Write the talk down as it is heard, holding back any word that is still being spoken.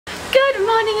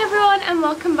morning everyone and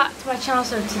welcome back to my channel.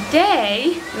 So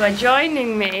today you are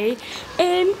joining me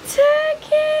in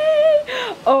Turkey.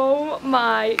 Oh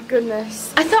my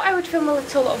goodness. I thought I would film a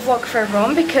little vlog for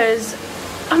everyone because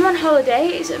I'm on holiday.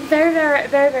 It's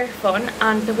very fun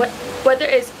and the weather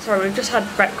is, sorry, we've just had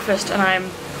breakfast and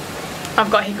I've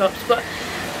got hiccups, but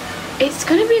it's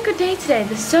going to be a good day today.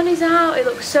 The sun is out, it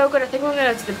looks so good. I think we're going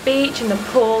to go to the beach and the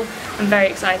pool. I'm very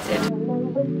excited.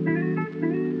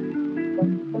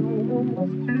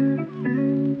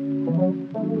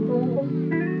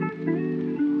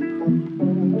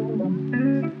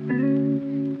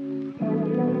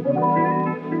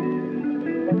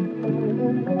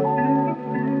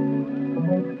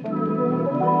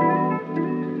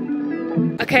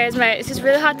 Okay, Isabelle, this is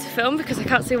really hard to film because I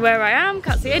can't see where I am,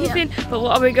 can't see anything, but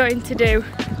what are we going to do?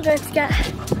 We're going to get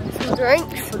some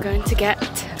drinks. We're going to get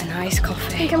a nice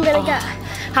coffee. I think I'm going to get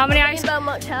how many iced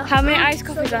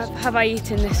coffees have I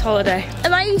eaten this holiday?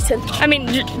 Am I eaten? I mean,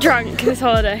 drunk this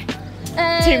holiday.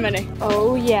 Too many.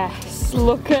 Oh yes,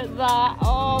 look at that.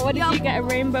 Oh, what did you get? A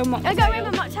rainbow mocktail? I got a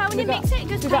rainbow mocktail. When you mix it, it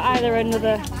goes. We got either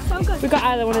another. So good. We got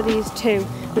either one of these two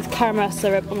with caramel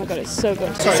syrup. Oh my god, it's so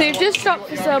good. So we've just stopped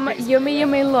for some yummy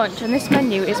lunch, and this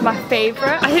menu is my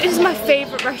favourite. I think this is my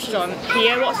favourite restaurant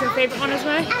here. What's your favourite one,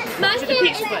 Esme? My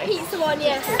favourite is pizza place? the pizza one,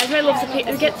 yes. Esme loves the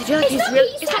pizza. Did you like his real?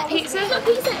 It's not pizza. It's not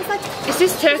pizza. It's like. It's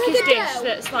this Turkish like dish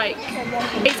that's like.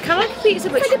 It's kind of like a pizza,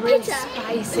 but it's really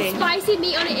spicy. Spicy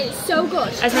meat on it. It's so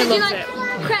good. Esme loves it.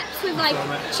 Crepes with like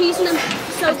cheese in them.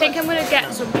 I think I'm gonna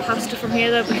get some pasta from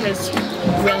here though because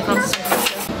I'm really fancy.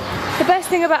 The best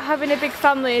thing about having a big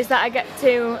family is that I get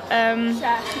to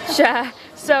share.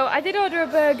 So I did order a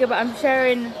burger, but I'm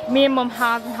sharing me and Mum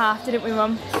half and half, didn't we,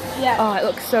 Mum? Yeah. Oh, it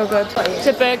looks so good. It's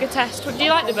a burger test. Do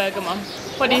you like the burger, Mum?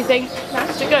 What do you think?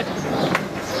 Is it good?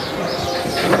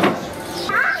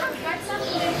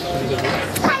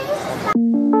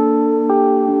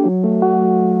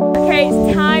 Okay,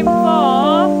 it's time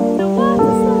for the water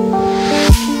slide.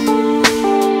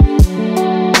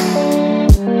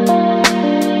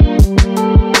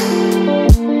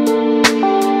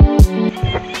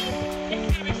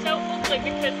 It's gonna be so ugly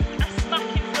because I smack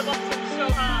into the bottom so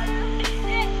hard. 3,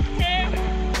 2,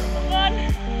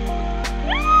 1.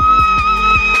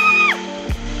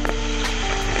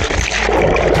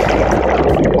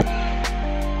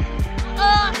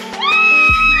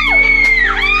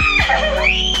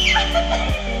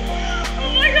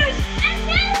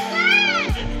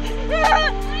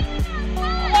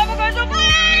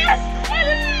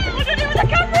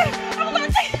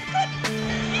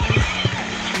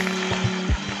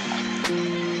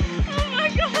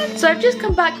 So I've just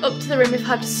come back up to the room. We've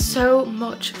had so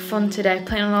much fun today,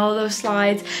 playing on all those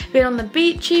slides, been on the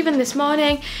beach even this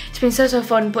morning. It's been so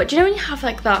fun. But do you know when you have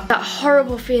like that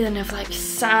horrible feeling of like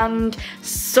sand,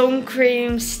 sun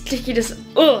cream, sticky, just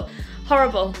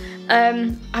horrible.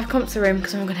 I've come up to the room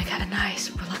because I'm gonna get a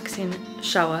nice relaxing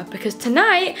shower because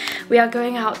tonight we are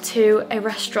going out to a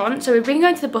restaurant. So we've been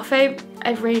going to the buffet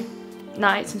every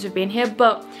night since we've been here,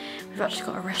 but we've actually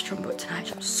got a restaurant booked tonight,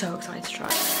 which I'm so excited to try.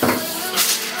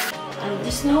 And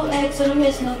there's no eggs on them,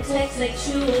 there's no text, like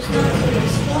choose not to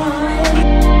respond.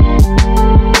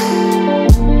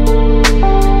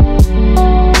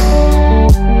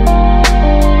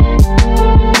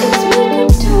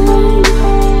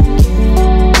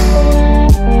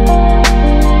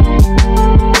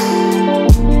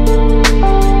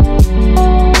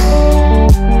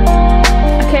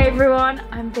 Okay everyone,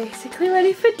 I'm basically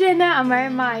ready for dinner. I'm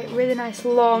wearing my really nice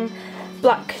long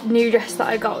black new dress that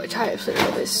I got, which I absolutely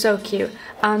love. It's so cute.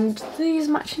 And these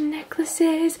matching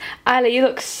necklaces. Isla, you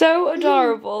look so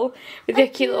adorable with your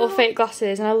cute little fake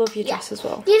glasses, and I love your dress as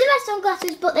well. These are my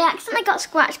sunglasses, but they accidentally got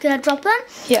scratched because I dropped them.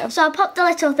 Yeah. So I popped the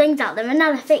little things out them, and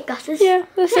now they're fake glasses. Yeah,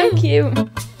 they're so cute.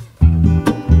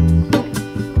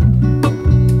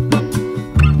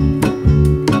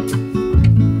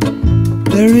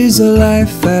 There is a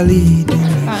life I lead.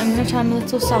 Right, I'm gonna try my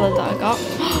little salad that I got.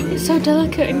 It's so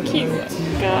delicate and cute.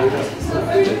 God.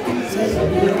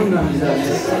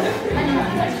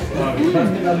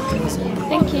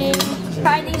 Thank you.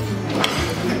 Try these.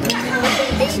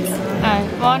 Alright,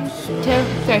 1, 2,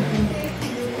 3.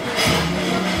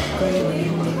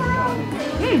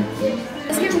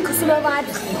 Let's give them Cosimo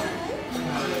vibes.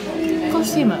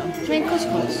 Cosimo? Do you mean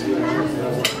couscous?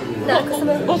 No,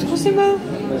 Cosimo. What's Cosimo?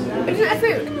 Is it a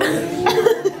fruit?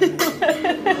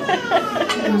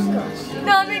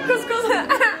 No, I mean couscous.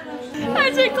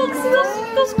 I say couscous.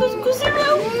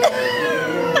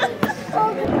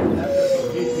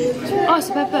 Oh, it's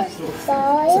a pepper. It's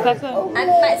a pepper. And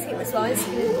let's skip the spice.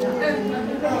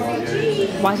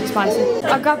 Why is it spicy?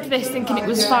 I grabbed this thinking it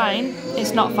was fine.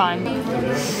 It's not fine.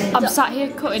 I'm sat here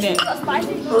cutting it.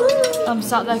 I'm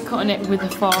sat there cutting it with a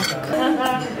fork.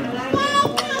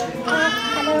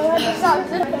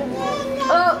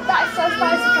 Oh, that is so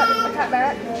spicy. I can't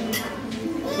bear it.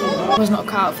 I was not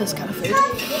cut out for this kind of food.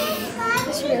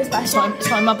 It's really spicy. It's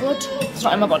not in my blood. It's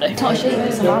not in my body. It's not a sheep,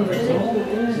 it's a lamb.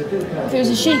 If it was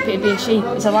a sheep, it'd be a sheep.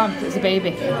 It's a lamb, it's a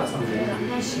baby.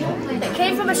 It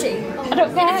came from a sheep. I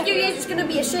don't care. In a few years it's going to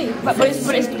be a sheep. But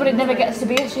it never gets to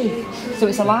be a sheep. So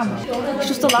it's a lamb. It's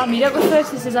just a lamb. You don't refer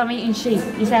to this as I'm eating sheep.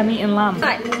 You say I'm eating lamb.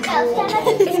 Right.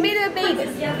 It's made of a baby.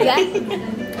 Yeah?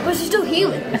 But she's still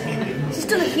human. She's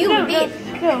still a human being.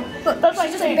 No. But that's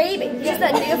she's just a baby. It's just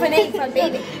a new name for a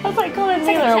baby. That's like calling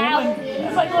me a woman.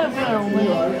 That's like calling me a woman.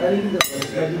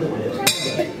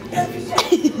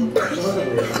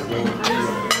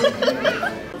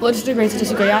 We'll just agree to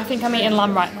disagree. I think I'm eating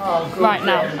lamb right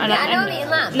now. And I'm eating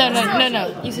lamb.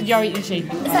 No. You said you're eating sheep.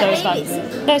 It's so like it's fine.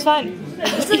 babies. No, it's fine.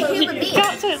 It's like a human being.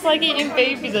 Can't say it's like eating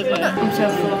babies, isn't it? I'm so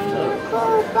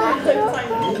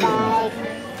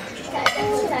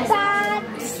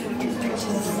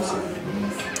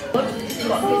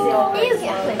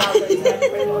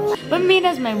When me and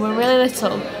Esme were really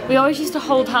little, we always used to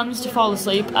hold hands to fall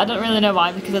asleep. I don't really know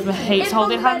why, because Esme hates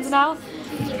holding hands now.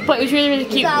 But it was really, really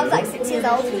cute. I was like 6 years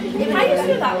old.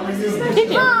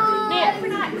 Did you?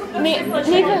 Me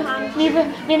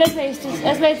and Esme used to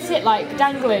sit like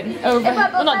dangling over,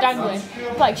 well not dangling,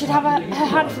 but like she'd have her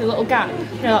hand through the little gap,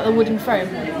 you know, like the wooden frame.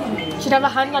 She'd have her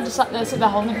hand and just sit there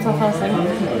holding it until I fell asleep.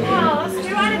 Wow, that's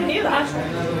true, I never knew that.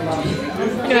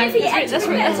 Anyway,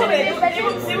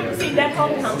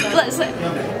 Let's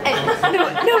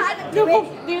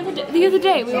the other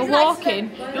day we were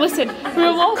walking. Listen, we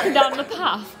were walking down the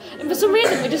path, and for some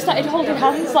reason we just started holding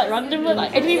hands like randomly.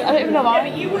 Like I don't even know why. Yeah,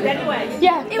 but you would anyway.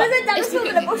 Yeah. It was a dinosaur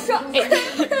in a bush shop.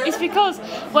 It's because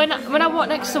when I walk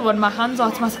next to someone, my hands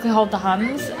automatically hold the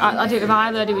hands. I do it with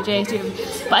Isla, I do it with Jay,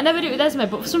 but I never do it with Esme.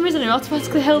 But for some reason, it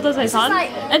automatically held Esme's hand,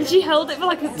 and she held it for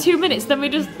like 2 minutes. Then we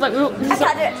just like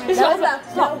this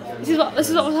is what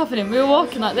was happening. We were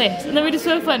walking like this, and then we just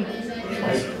so fun.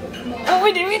 What are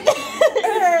we doing?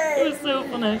 It was so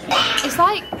funny. It's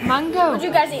like mango. Would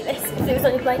you guys eat this if it was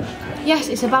on your plate? Yes,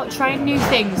 it's about trying new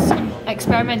things,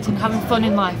 experimenting, having fun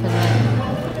in life, isn't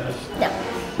it? No.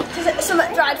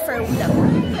 Something dried fruit? No.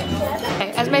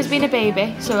 Okay, Esme's been a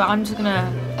baby, so I'm just gonna.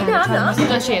 No, I'm not.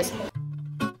 No, she is.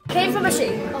 Came from a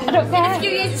sheep. I don't care. In a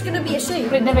few years it's going to be a sheep.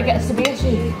 But it never gets to be a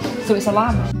sheep, so it's a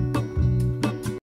lamb.